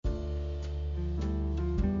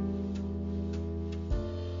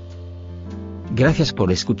Gracias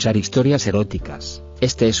por escuchar Historias Eróticas.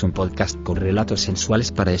 Este es un podcast con relatos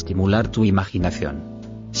sensuales para estimular tu imaginación.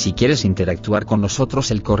 Si quieres interactuar con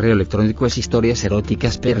nosotros, el correo electrónico es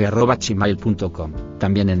historiaseroticaspr@gmail.com.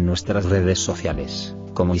 También en nuestras redes sociales,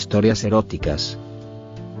 como Historias Eróticas.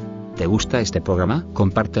 ¿Te gusta este programa?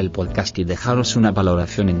 Comparte el podcast y déjanos una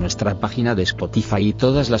valoración en nuestra página de Spotify y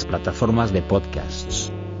todas las plataformas de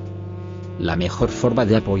podcasts. La mejor forma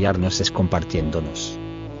de apoyarnos es compartiéndonos.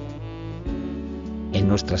 En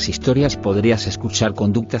nuestras historias podrías escuchar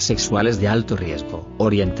conductas sexuales de alto riesgo.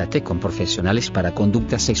 Oriéntate con profesionales para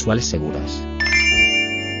conductas sexuales seguras.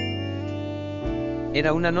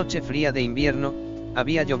 Era una noche fría de invierno,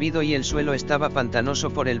 había llovido y el suelo estaba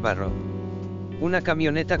pantanoso por el barro. Una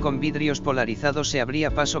camioneta con vidrios polarizados se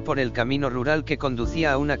abría paso por el camino rural que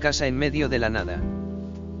conducía a una casa en medio de la nada.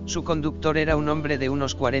 Su conductor era un hombre de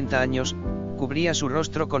unos 40 años, cubría su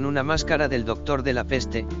rostro con una máscara del doctor de la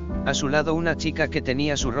peste, a su lado una chica que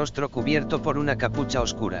tenía su rostro cubierto por una capucha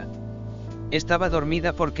oscura. Estaba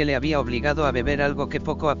dormida porque le había obligado a beber algo que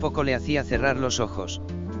poco a poco le hacía cerrar los ojos.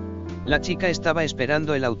 La chica estaba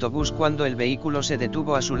esperando el autobús cuando el vehículo se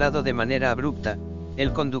detuvo a su lado de manera abrupta.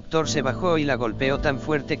 El conductor se bajó y la golpeó tan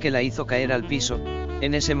fuerte que la hizo caer al piso.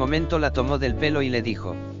 En ese momento la tomó del pelo y le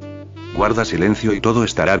dijo: «Guarda silencio y todo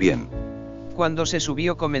estará bien». Cuando se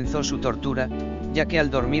subió comenzó su tortura, ya que al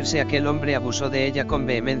dormirse aquel hombre abusó de ella con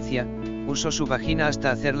vehemencia, usó su vagina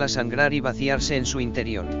hasta hacerla sangrar y vaciarse en su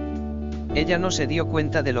interior. Ella no se dio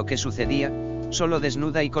cuenta de lo que sucedía, solo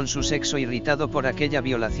desnuda y con su sexo irritado por aquella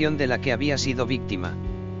violación de la que había sido víctima.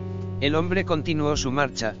 El hombre continuó su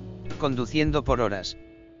marcha, conduciendo por horas.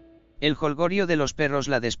 El jolgorio de los perros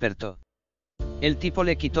la despertó. El tipo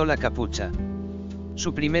le quitó la capucha.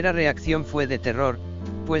 Su primera reacción fue de terror,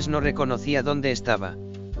 pues no reconocía dónde estaba.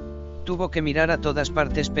 Tuvo que mirar a todas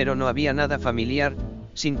partes pero no había nada familiar,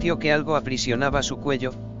 sintió que algo aprisionaba su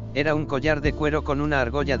cuello, era un collar de cuero con una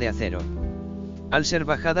argolla de acero. Al ser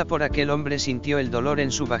bajada por aquel hombre sintió el dolor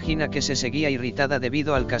en su vagina que se seguía irritada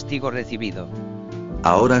debido al castigo recibido.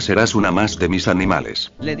 «Ahora serás una más de mis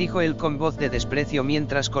animales», le dijo él con voz de desprecio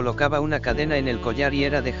mientras colocaba una cadena en el collar y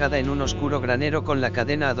era dejada en un oscuro granero con la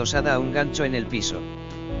cadena adosada a un gancho en el piso.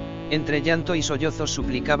 Entre llanto y sollozos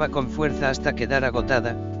suplicaba con fuerza hasta quedar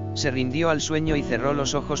agotada, se rindió al sueño y cerró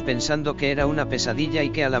los ojos pensando que era una pesadilla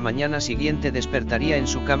y que a la mañana siguiente despertaría en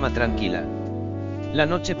su cama tranquila. La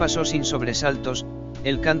noche pasó sin sobresaltos,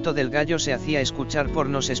 el canto del gallo se hacía escuchar por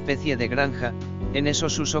no especie de granja, en eso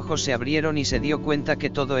sus ojos se abrieron y se dio cuenta que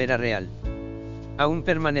todo era real. Aún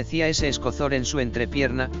permanecía ese escozor en su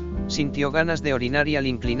entrepierna, sintió ganas de orinar y al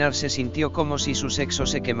inclinarse sintió como si su sexo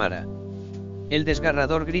se quemara. El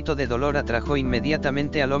desgarrador grito de dolor atrajo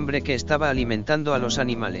inmediatamente al hombre que estaba alimentando a los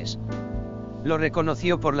animales. Lo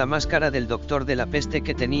reconoció por la máscara del doctor de la peste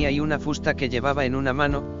que tenía y una fusta que llevaba en una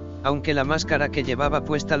mano, aunque la máscara que llevaba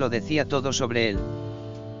puesta lo decía todo sobre él.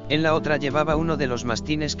 En la otra llevaba uno de los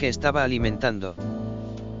mastines que estaba alimentando.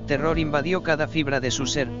 Terror invadió cada fibra de su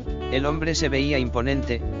ser, el hombre se veía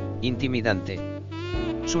imponente, intimidante.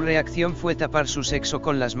 Su reacción fue tapar su sexo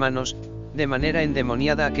con las manos. De manera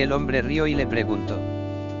endemoniada aquel hombre rió y le preguntó: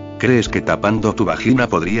 «¿Crees que tapando tu vagina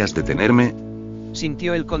podrías detenerme?».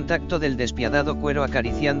 Sintió el contacto del despiadado cuero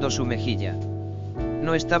acariciando su mejilla.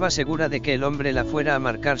 No estaba segura de que el hombre la fuera a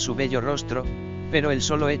marcar su bello rostro, pero el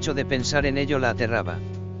solo hecho de pensar en ello la aterraba.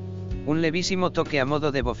 Un levísimo toque a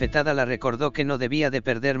modo de bofetada la recordó que no debía de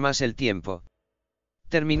perder más el tiempo.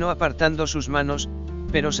 Terminó apartando sus manos,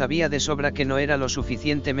 pero sabía de sobra que no era lo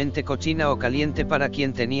suficientemente cochina o caliente para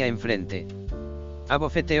quien tenía enfrente.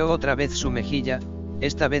 Abofeteó otra vez su mejilla,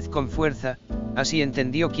 esta vez con fuerza, así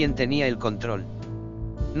entendió quién tenía el control.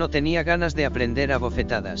 No tenía ganas de aprender a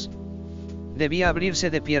bofetadas. Debía abrirse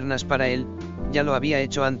de piernas para él, ya lo había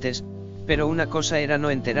hecho antes, pero una cosa era no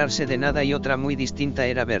enterarse de nada y otra muy distinta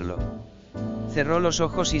era verlo. Cerró los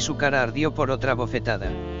ojos y su cara ardió por otra bofetada.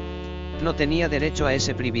 No tenía derecho a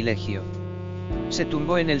ese privilegio. Se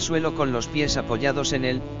tumbó en el suelo con los pies apoyados en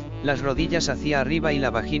él, las rodillas hacia arriba y la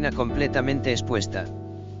vagina completamente expuesta.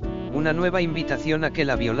 Una nueva invitación a que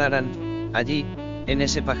la violaran, allí, en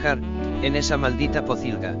ese pajar, en esa maldita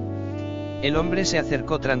pocilga. El hombre se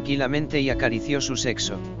acercó tranquilamente y acarició su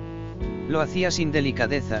sexo. Lo hacía sin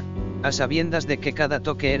delicadeza, a sabiendas de que cada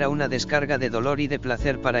toque era una descarga de dolor y de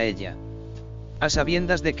placer para ella. A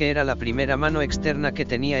sabiendas de que era la primera mano externa que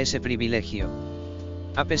tenía ese privilegio.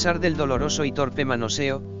 A pesar del doloroso y torpe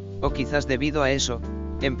manoseo, o quizás debido a eso,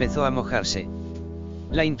 empezó a mojarse.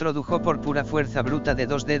 La introdujo por pura fuerza bruta de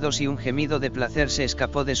 2 dedos y un gemido de placer se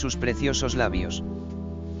escapó de sus preciosos labios.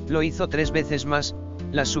 Lo hizo 3 veces más,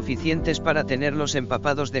 las suficientes para tenerlos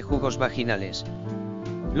empapados de jugos vaginales.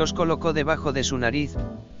 Los colocó debajo de su nariz,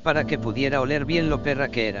 para que pudiera oler bien lo perra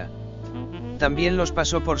que era. También los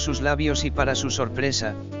pasó por sus labios y para su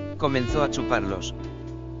sorpresa, comenzó a chuparlos.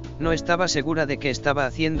 No estaba segura de qué estaba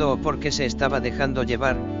haciendo o por qué se estaba dejando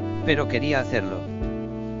llevar, pero quería hacerlo.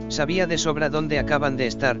 Sabía de sobra dónde acaban de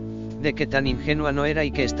estar, de que tan ingenua no era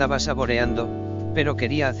y que estaba saboreando, pero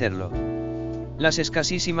quería hacerlo. Las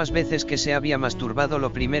escasísimas veces que se había masturbado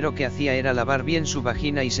lo primero que hacía era lavar bien su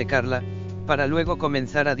vagina y secarla, para luego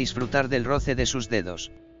comenzar a disfrutar del roce de sus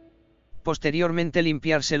dedos. Posteriormente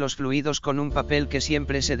limpiarse los fluidos con un papel que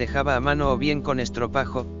siempre se dejaba a mano o bien con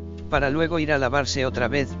estropajo, para luego ir a lavarse otra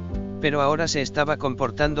vez, pero ahora se estaba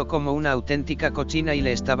comportando como una auténtica cochina y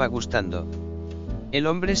le estaba gustando. El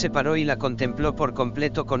hombre se paró y la contempló por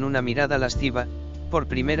completo con una mirada lasciva. Por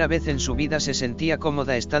primera vez en su vida se sentía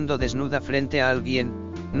cómoda estando desnuda frente a alguien,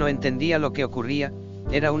 no entendía lo que ocurría,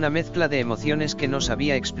 era una mezcla de emociones que no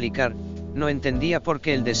sabía explicar, no entendía por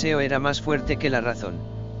qué el deseo era más fuerte que la razón.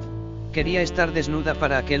 Quería estar desnuda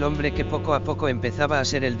para aquel hombre que poco a poco empezaba a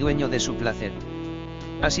ser el dueño de su placer.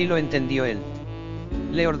 Así lo entendió él.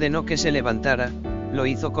 Le ordenó que se levantara, lo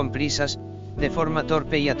hizo con prisas, de forma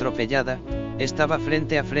torpe y atropellada, estaba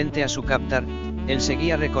frente a su captar, él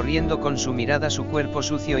seguía recorriendo con su mirada su cuerpo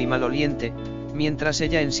sucio y maloliente, mientras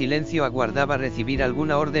ella en silencio aguardaba recibir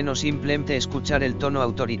alguna orden o simplemente escuchar el tono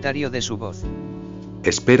autoritario de su voz.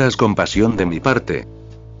 ¿Esperas compasión de mi parte?,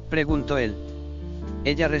 preguntó él.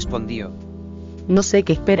 Ella respondió. No sé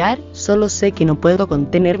qué esperar, solo sé que no puedo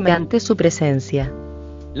contenerme ante su presencia.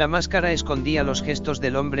 La máscara escondía los gestos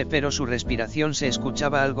del hombre, pero su respiración se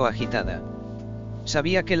escuchaba algo agitada.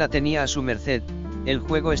 Sabía que la tenía a su merced, el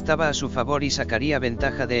juego estaba a su favor y sacaría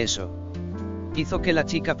ventaja de eso. Hizo que la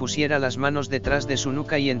chica pusiera las manos detrás de su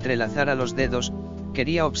nuca y entrelazara los dedos,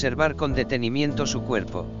 quería observar con detenimiento su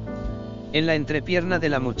cuerpo. En la entrepierna de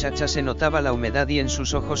la muchacha se notaba la humedad y en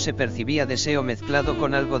sus ojos se percibía deseo mezclado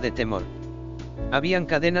con algo de temor. Habían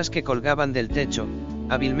cadenas que colgaban del techo,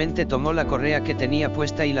 hábilmente tomó la correa que tenía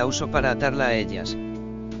puesta y la usó para atarla a ellas.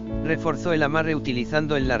 Reforzó el amarre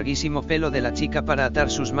utilizando el larguísimo pelo de la chica para atar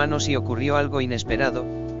sus manos y ocurrió algo inesperado,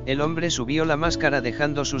 el hombre subió la máscara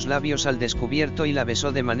dejando sus labios al descubierto y la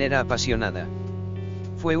besó de manera apasionada.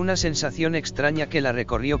 Fue una sensación extraña que la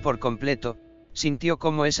recorrió por completo, sintió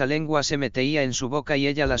cómo esa lengua se metía en su boca y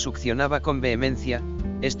ella la succionaba con vehemencia,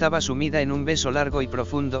 estaba sumida en un beso largo y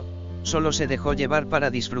profundo, solo se dejó llevar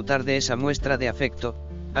para disfrutar de esa muestra de afecto,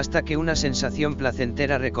 hasta que una sensación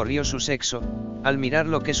placentera recorrió su sexo, al mirar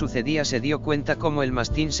lo que sucedía se dio cuenta cómo el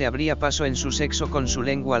mastín se abría paso en su sexo con su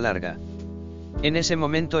lengua larga. En ese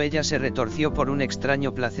momento ella se retorció por un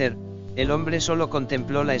extraño placer, el hombre solo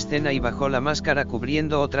contempló la escena y bajó la máscara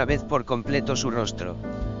cubriendo otra vez por completo su rostro.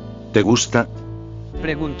 ¿Te gusta?,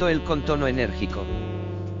 preguntó él con tono enérgico.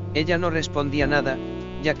 Ella no respondía nada,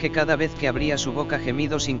 ya que cada vez que abría su boca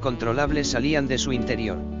gemidos incontrolables salían de su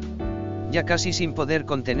interior. Ya casi sin poder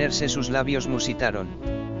contenerse sus labios musitaron.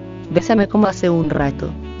 Bésame como hace un rato.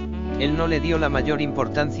 Él no le dio la mayor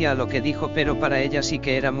importancia a lo que dijo, pero para ella sí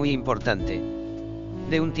que era muy importante.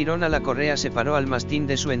 De un tirón a la correa separó al mastín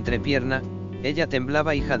de su entrepierna, ella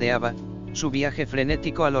temblaba y jadeaba, su viaje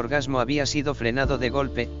frenético al orgasmo había sido frenado de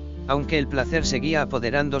golpe, aunque el placer seguía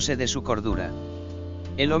apoderándose de su cordura.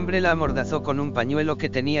 El hombre la amordazó con un pañuelo que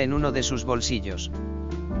tenía en uno de sus bolsillos.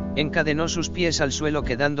 Encadenó sus pies al suelo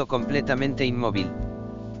quedando completamente inmóvil.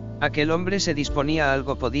 Aquel hombre se disponía a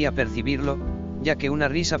algo, podía percibirlo, ya que una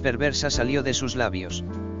risa perversa salió de sus labios.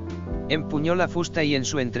 Empuñó la fusta y en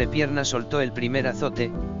su entrepierna soltó el primer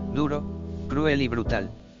azote, duro, cruel y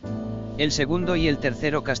brutal. El segundo y el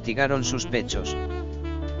tercero castigaron sus pechos.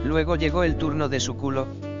 Luego llegó el turno de su culo,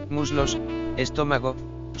 muslos, estómago,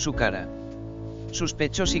 su cara. Sus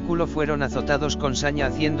pechos y culo fueron azotados con saña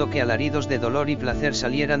haciendo que alaridos de dolor y placer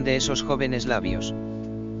salieran de esos jóvenes labios.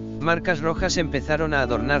 Marcas rojas empezaron a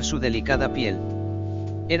adornar su delicada piel.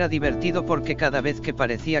 Era divertido porque cada vez que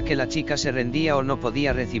parecía que la chica se rendía o no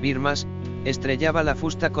podía recibir más, estrellaba la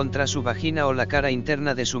fusta contra su vagina o la cara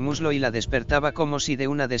interna de su muslo y la despertaba como si de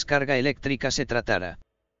una descarga eléctrica se tratara.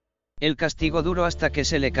 El castigo duró hasta que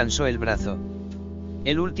se le cansó el brazo.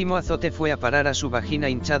 El último azote fue a parar a su vagina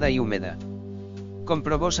hinchada y húmeda.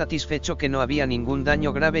 Comprobó satisfecho que no había ningún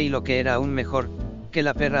daño grave y lo que era aún mejor, que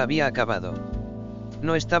la perra había acabado.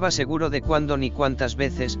 No estaba seguro de cuándo ni cuántas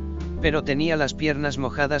veces, pero tenía las piernas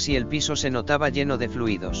mojadas y el piso se notaba lleno de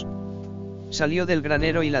fluidos. Salió del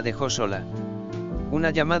granero y la dejó sola. Una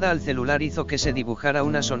llamada al celular hizo que se dibujara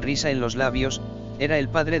una sonrisa en los labios, era el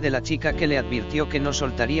padre de la chica que le advirtió que no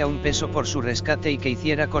soltaría un peso por su rescate y que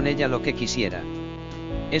hiciera con ella lo que quisiera.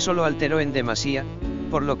 Eso lo alteró en demasía,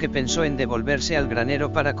 por lo que pensó en devolverse al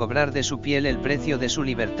granero para cobrar de su piel el precio de su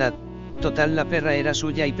libertad. Total, la perra era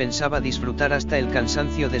suya y pensaba disfrutar hasta el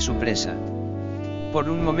cansancio de su presa. Por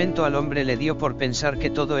un momento al hombre le dio por pensar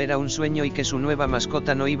que todo era un sueño y que su nueva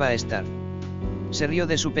mascota no iba a estar. Se rió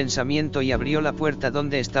de su pensamiento y abrió la puerta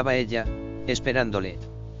donde estaba ella, esperándole.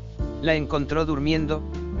 La encontró durmiendo,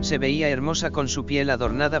 se veía hermosa con su piel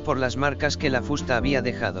adornada por las marcas que la fusta había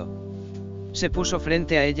dejado. Se puso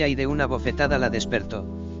frente a ella y de una bofetada la despertó.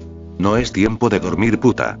 No es tiempo de dormir,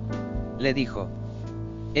 puta, le dijo.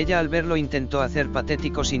 Ella al verlo intentó hacer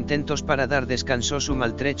patéticos intentos para dar descanso a su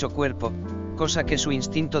maltrecho cuerpo, cosa que su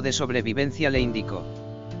instinto de sobrevivencia le indicó.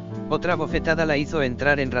 Otra bofetada la hizo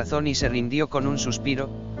entrar en razón y se rindió con un suspiro,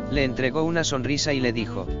 le entregó una sonrisa y le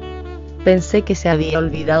dijo: Pensé que se había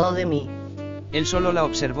olvidado de mí. Él solo la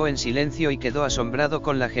observó en silencio y quedó asombrado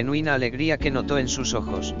con la genuina alegría que notó en sus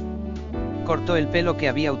ojos. Cortó el pelo que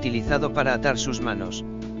había utilizado para atar sus manos.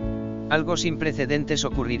 Algo sin precedentes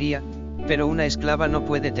ocurriría, pero una esclava no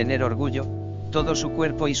puede tener orgullo, todo su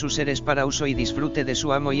cuerpo y su ser es para uso y disfrute de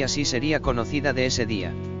su amo y así sería conocida de ese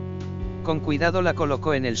día. Con cuidado la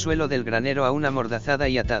colocó en el suelo del granero aún amordazada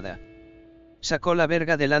y atada. Sacó la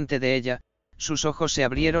verga delante de ella, sus ojos se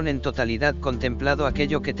abrieron en totalidad contemplando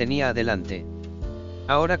aquello que tenía adelante.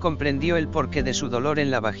 Ahora comprendió el porqué de su dolor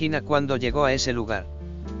en la vagina cuando llegó a ese lugar.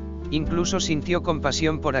 Incluso sintió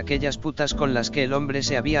compasión por aquellas putas con las que el hombre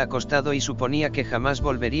se había acostado y suponía que jamás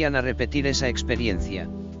volverían a repetir esa experiencia.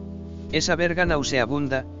 Esa verga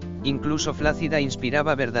nauseabunda, incluso flácida,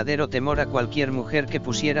 inspiraba verdadero temor a cualquier mujer que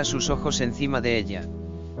pusiera sus ojos encima de ella.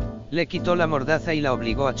 Le quitó la mordaza y la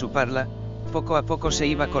obligó a chuparla, poco a poco se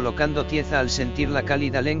iba colocando tiesa al sentir la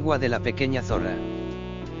cálida lengua de la pequeña zorra.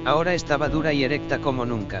 Ahora estaba dura y erecta como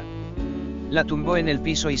nunca. La tumbó en el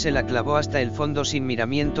piso y se la clavó hasta el fondo sin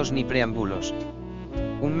miramientos ni preámbulos.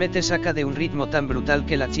 Un mete saca de un ritmo tan brutal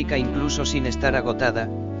que la chica, incluso sin estar agotada,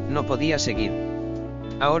 no podía seguir.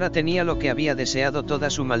 Ahora tenía lo que había deseado toda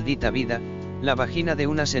su maldita vida, la vagina de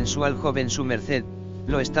una sensual joven su merced,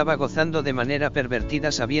 lo estaba gozando de manera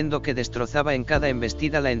pervertida sabiendo que destrozaba en cada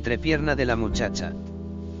embestida la entrepierna de la muchacha.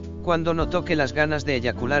 Cuando notó que las ganas de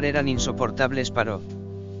eyacular eran insoportables paró.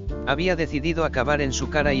 Había decidido acabar en su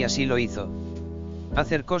cara y así lo hizo.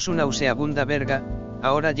 Acercó su nauseabunda verga,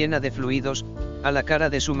 ahora llena de fluidos, a la cara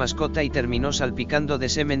de su mascota y terminó salpicando de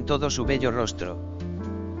semen todo su bello rostro.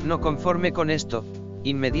 No conforme con esto,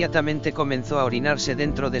 inmediatamente comenzó a orinarse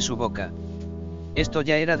dentro de su boca. Esto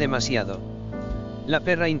ya era demasiado. La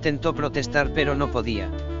perra intentó protestar pero no podía.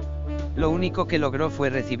 Lo único que logró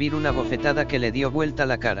fue recibir una bofetada que le dio vuelta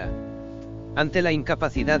la cara. Ante la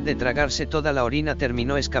incapacidad de tragarse toda la orina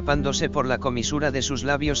terminó escapándose por la comisura de sus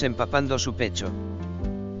labios empapando su pecho.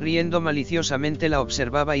 Riendo maliciosamente la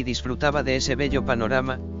observaba y disfrutaba de ese bello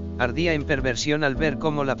panorama, ardía en perversión al ver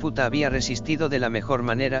cómo la puta había resistido de la mejor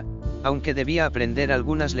manera, aunque debía aprender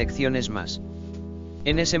algunas lecciones más.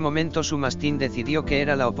 En ese momento su mastín decidió que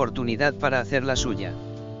era la oportunidad para hacer la suya.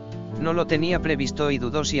 No lo tenía previsto y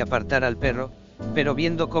dudó si apartar al perro, pero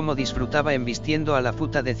viendo cómo disfrutaba embistiendo a la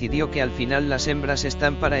puta decidió que al final las hembras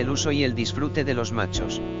están para el uso y el disfrute de los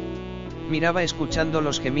machos. Miraba escuchando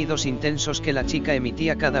los gemidos intensos que la chica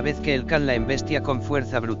emitía cada vez que el can la embestia con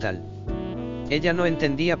fuerza brutal. Ella no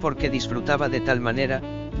entendía por qué disfrutaba de tal manera,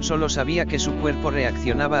 solo sabía que su cuerpo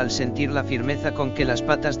reaccionaba al sentir la firmeza con que las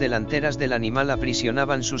patas delanteras del animal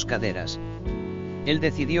aprisionaban sus caderas. Él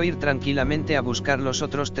decidió ir tranquilamente a buscar los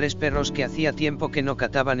otros 3 perros que hacía tiempo que no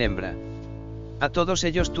cataban hembra. A todos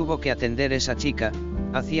ellos tuvo que atender esa chica,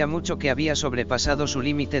 hacía mucho que había sobrepasado su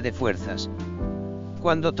límite de fuerzas.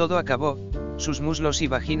 Cuando todo acabó, sus muslos y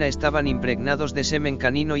vagina estaban impregnados de semen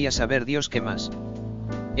canino y a saber Dios qué más.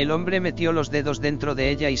 El hombre metió los dedos dentro de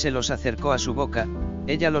ella y se los acercó a su boca,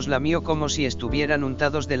 ella los lamió como si estuvieran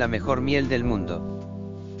untados de la mejor miel del mundo.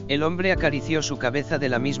 El hombre acarició su cabeza de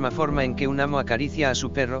la misma forma en que un amo acaricia a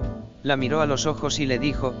su perro, la miró a los ojos y le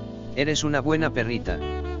dijo: «Eres una buena perrita».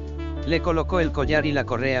 Le colocó el collar y la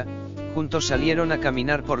correa, juntos salieron a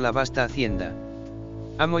caminar por la vasta hacienda.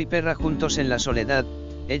 Amo y perra juntos en la soledad,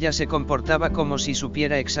 ella se comportaba como si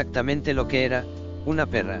supiera exactamente lo que era, una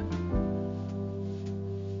perra.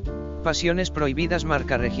 Pasiones prohibidas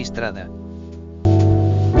marca registrada.